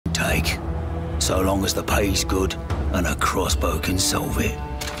so long as the pay's good and a crossbow can solve it.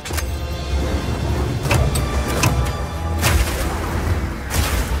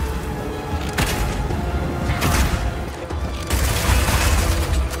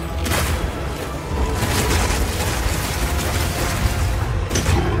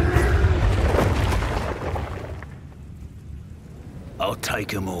 I'll take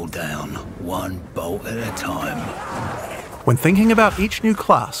them all down, one bolt at a time. When thinking about each new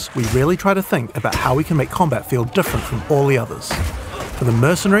class, we really try to think about how we can make combat feel different from all the others. For the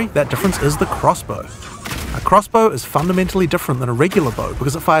mercenary, that difference is the crossbow. A crossbow is fundamentally different than a regular bow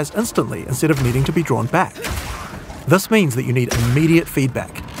because it fires instantly instead of needing to be drawn back. This means that you need immediate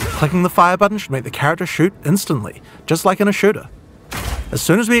feedback. Clicking the fire button should make the character shoot instantly, just like in a shooter. As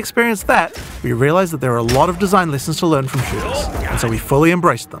soon as we experienced that, we realized that there are a lot of design lessons to learn from shooters, and so we fully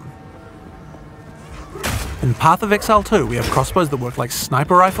embraced them. In Path of Exile 2, we have crossbows that work like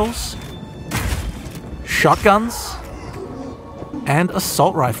sniper rifles, shotguns, and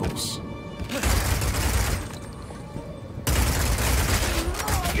assault rifles.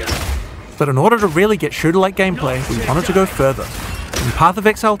 But in order to really get shooter-like gameplay, we wanted to go further. In Path of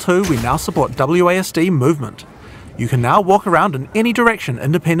Exile 2, we now support WASD movement. You can now walk around in any direction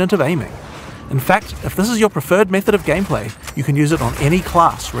independent of aiming. In fact, if this is your preferred method of gameplay, you can use it on any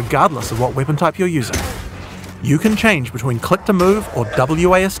class, regardless of what weapon type you're using. You can change between click to move or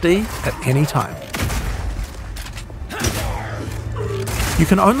WASD at any time. You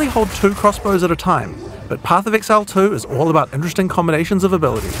can only hold 2 crossbows at a time, but Path of Exile 2 is all about interesting combinations of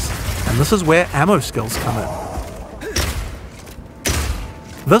abilities, and this is where ammo skills come in.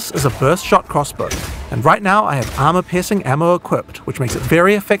 This is a burst shot crossbow, and right now I have armor-piercing ammo equipped, which makes it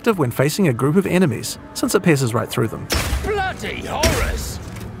very effective when facing a group of enemies, since it pierces right through them. Bloody horrors!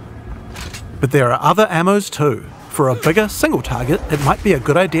 But there are other ammos too. For a bigger, single target, it might be a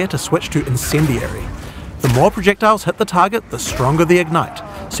good idea to switch to Incendiary. The more projectiles hit the target, the stronger the ignite,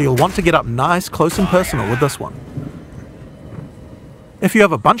 so you'll want to get up nice, close and personal with this one. If you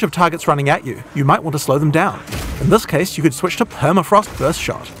have a bunch of targets running at you, you might want to slow them down. In this case, you could switch to Permafrost Burst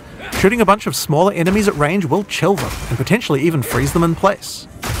Shot. Shooting a bunch of smaller enemies at range will chill them, and potentially even freeze them in place.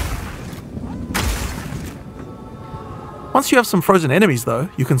 Once you have some frozen enemies though,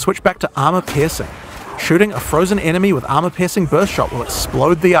 you can switch back to Armor Piercing. Shooting a frozen enemy with Armor Piercing Burst Shot will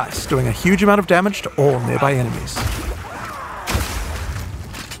explode the ice, doing a huge amount of damage to all nearby enemies.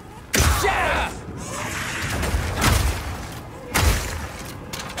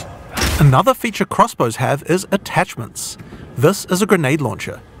 Another feature crossbows have is attachments. This is a grenade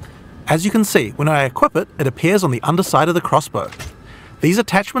launcher. As you can see, when I equip it, it appears on the underside of the crossbow. These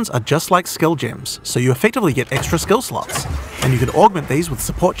attachments are just like skill gems, so you effectively get extra skill slots, and you can augment these with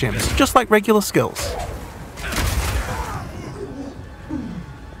support gems, just like regular skills.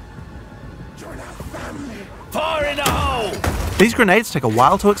 Fire in the hole! These grenades take a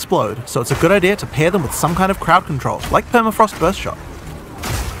while to explode, so it's a good idea to pair them with some kind of crowd control, like Permafrost Burst Shot.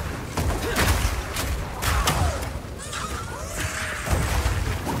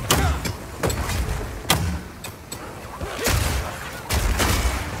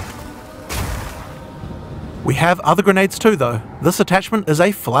 We have other grenades too though. This attachment is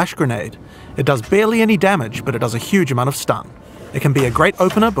a flash grenade. It does barely any damage, but it does a huge amount of stun. It can be a great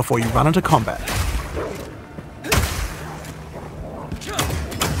opener before you run into combat.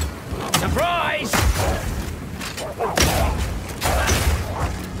 Surprise!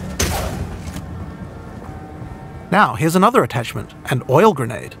 Now here's another attachment, an oil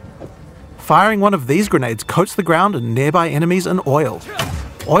grenade. Firing one of these grenades coats the ground and nearby enemies in oil.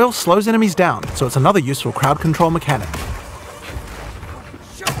 Oil slows enemies down, so it's another useful crowd control mechanic.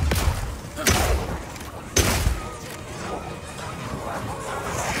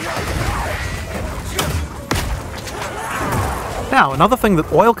 Now, another thing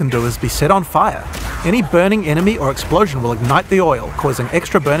that oil can do is be set on fire. Any burning enemy or explosion will ignite the oil, causing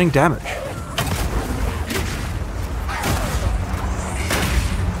extra burning damage.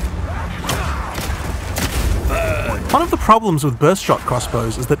 One of the problems with burst shot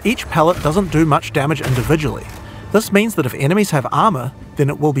crossbows is that each pellet doesn't do much damage individually. This means that if enemies have armor, then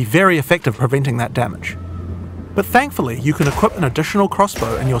it will be very effective preventing that damage. But thankfully, you can equip an additional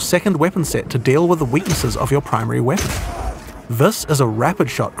crossbow in your second weapon set to deal with the weaknesses of your primary weapon. This is a rapid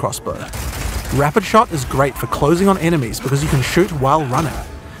shot crossbow. Rapid shot is great for closing on enemies because you can shoot while running.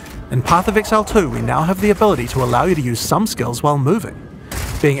 In Path of Exile 2, we now have the ability to allow you to use some skills while moving.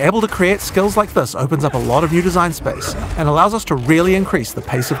 Being able to create skills like this opens up a lot of new design space and allows us to really increase the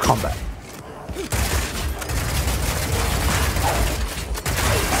pace of combat.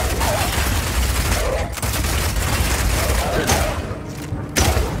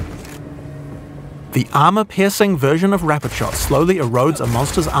 The armor-piercing version of Rapid Shot slowly erodes a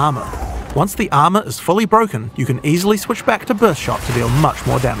monster's armor. Once the armor is fully broken, you can easily switch back to Burst Shot to deal much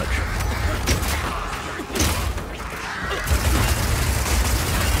more damage.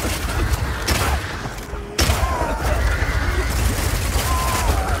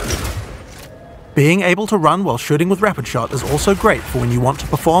 Being able to run while shooting with Rapid Shot is also great for when you want to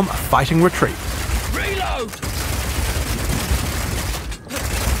perform a fighting retreat. Reload!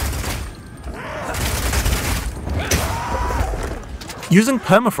 Using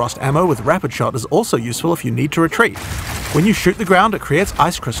permafrost ammo with Rapid Shot is also useful if you need to retreat. When you shoot the ground, it creates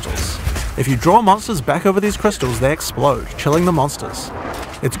ice crystals. If you draw monsters back over these crystals, they explode, chilling the monsters.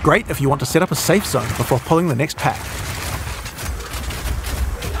 It's great if you want to set up a safe zone before pulling the next pack.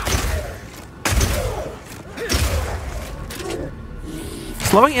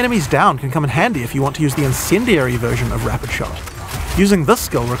 Slowing enemies down can come in handy if you want to use the incendiary version of Rapid Shot. Using this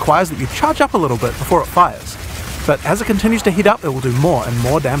skill requires that you charge up a little bit before it fires, but as it continues to heat up, it will do more and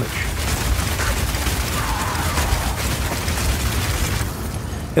more damage.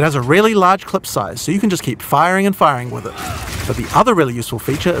 It has a really large clip size, so you can just keep firing and firing with it. But the other really useful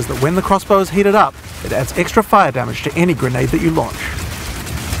feature is that when the crossbow is heated up, it adds extra fire damage to any grenade that you launch.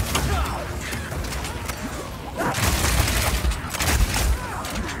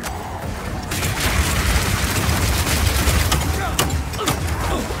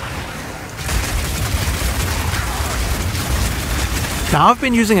 Now I've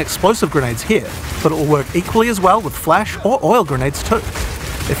been using explosive grenades here, but it will work equally as well with flash or oil grenades too.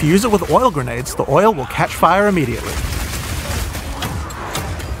 If you use it with oil grenades, the oil will catch fire immediately.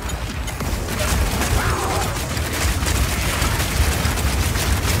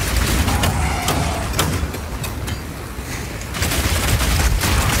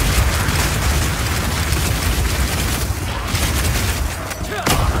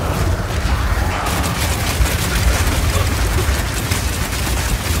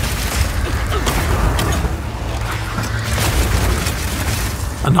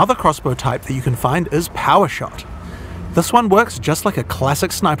 Another crossbow type that you can find is Power Shot. This one works just like a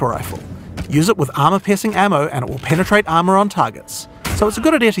classic sniper rifle. Use it with armor-piercing ammo and it will penetrate armor on targets, so it's a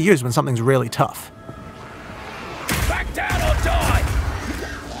good idea to use when something's really tough. Back down or die!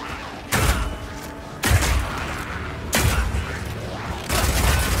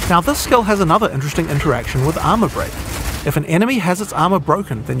 Now this skill has another interesting interaction with armor break. If an enemy has its armor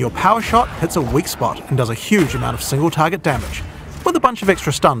broken, then your Power Shot hits a weak spot and does a huge amount of single target damage, with a bunch of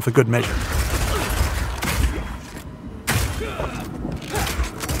extra stun for good measure.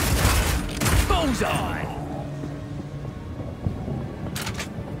 Bullseye!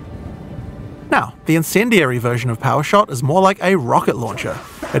 Now, the incendiary version of Power Shot is more like a rocket launcher.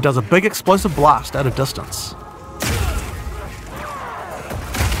 It does a big explosive blast at a distance.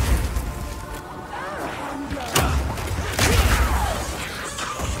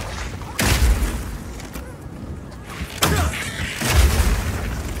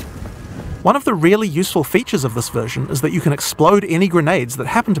 One of the really useful features of this version is that you can explode any grenades that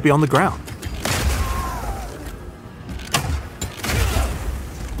happen to be on the ground.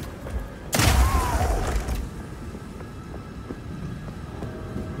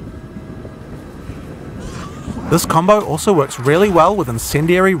 This combo also works really well with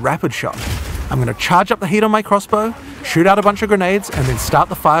Incendiary Rapid Shot. I'm going to charge up the heat on my crossbow, shoot out a bunch of grenades, and then start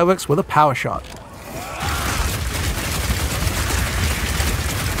the fireworks with a Power Shot.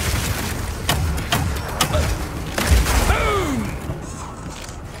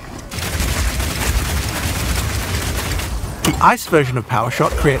 The ice version of Power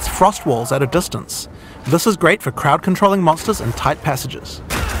Shot creates frost walls at a distance. This is great for crowd controlling monsters in tight passages.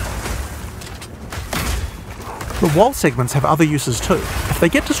 The wall segments have other uses too. If they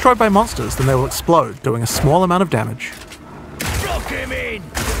get destroyed by monsters, then they will explode, doing a small amount of damage. Block him in!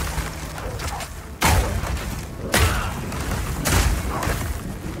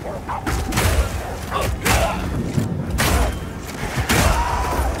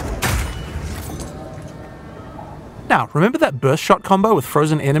 Now, remember that Burst Shot combo with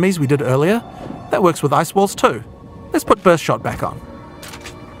frozen enemies we did earlier? That works with ice walls too. Let's put Burst Shot back on.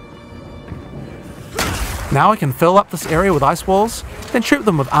 Now I can fill up this area with ice walls, then shoot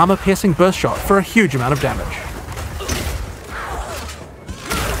them with armor-piercing Burst Shot for a huge amount of damage.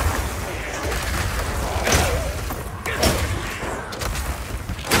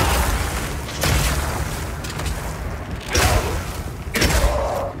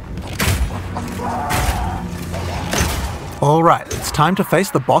 Alright, it's time to face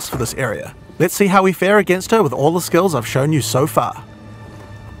the boss for this area. Let's see how we fare against her with all the skills I've shown you so far.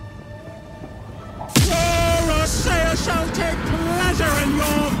 Shall take pleasure in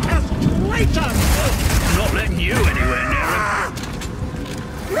your castration! letting you anywhere near him.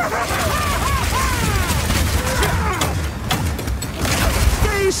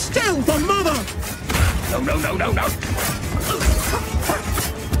 Stay still, the mother! No, no, no, no, no!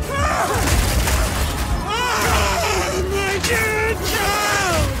 My dear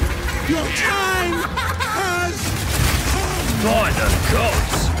child! Your time has come! By the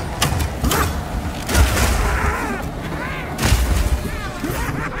gods!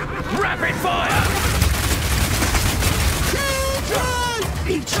 Rapid fire! Children!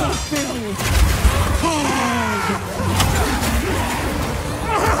 Eat your fill! Hard!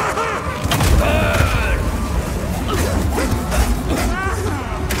 Burn!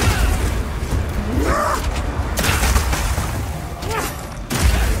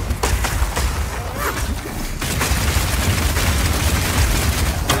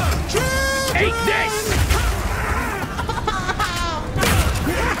 Eat this!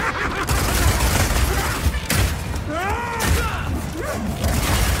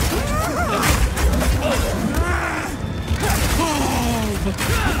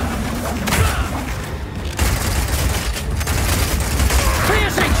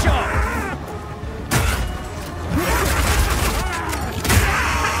 Piercing shot!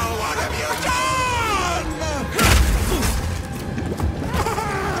 What have you done?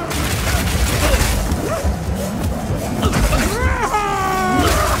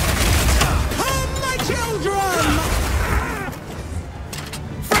 Come, my children!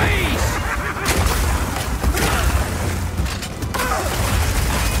 Freeze!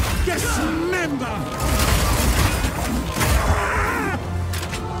 Dismember!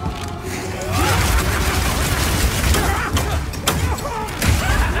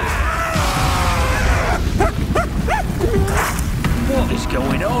 What is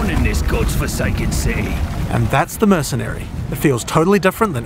going on in this god's-forsaken city? And that's the mercenary. It feels totally different than